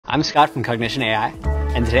I'm Scott from Cognition AI,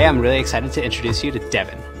 and today I'm really excited to introduce you to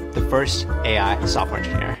Devin, the first AI software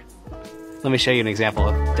engineer. Let me show you an example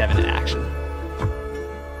of Devin in action.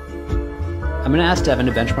 I'm going to ask Devin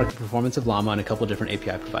to benchmark the performance of Llama on a couple different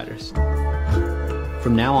API providers.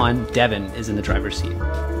 From now on, Devin is in the driver's seat.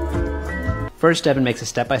 First, Devin makes a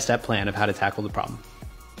step-by-step plan of how to tackle the problem.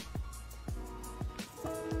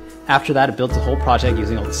 After that, it builds the whole project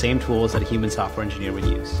using all the same tools that a human software engineer would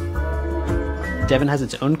use. Devin has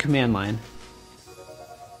its own command line,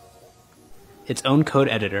 its own code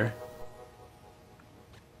editor,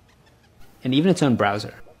 and even its own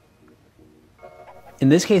browser. In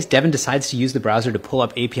this case, Devin decides to use the browser to pull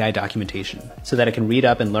up API documentation so that it can read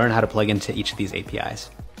up and learn how to plug into each of these APIs.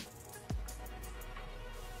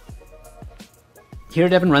 Here,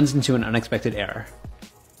 Devin runs into an unexpected error.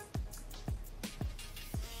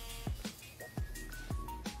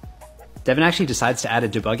 Devin actually decides to add a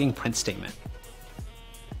debugging print statement,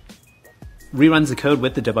 reruns the code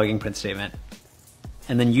with the debugging print statement,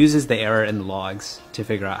 and then uses the error in the logs to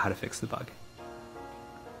figure out how to fix the bug.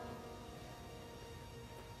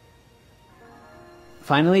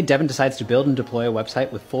 Finally, Devin decides to build and deploy a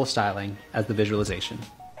website with full styling as the visualization.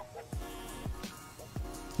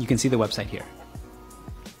 You can see the website here.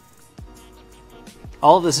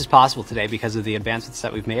 All of this is possible today because of the advancements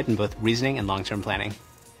that we've made in both reasoning and long-term planning.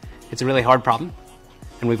 It's a really hard problem,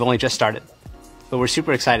 and we've only just started, but we're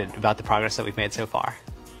super excited about the progress that we've made so far.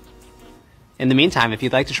 In the meantime, if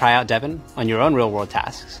you'd like to try out Devin on your own real-world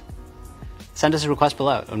tasks, send us a request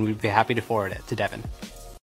below, and we'd be happy to forward it to Devin.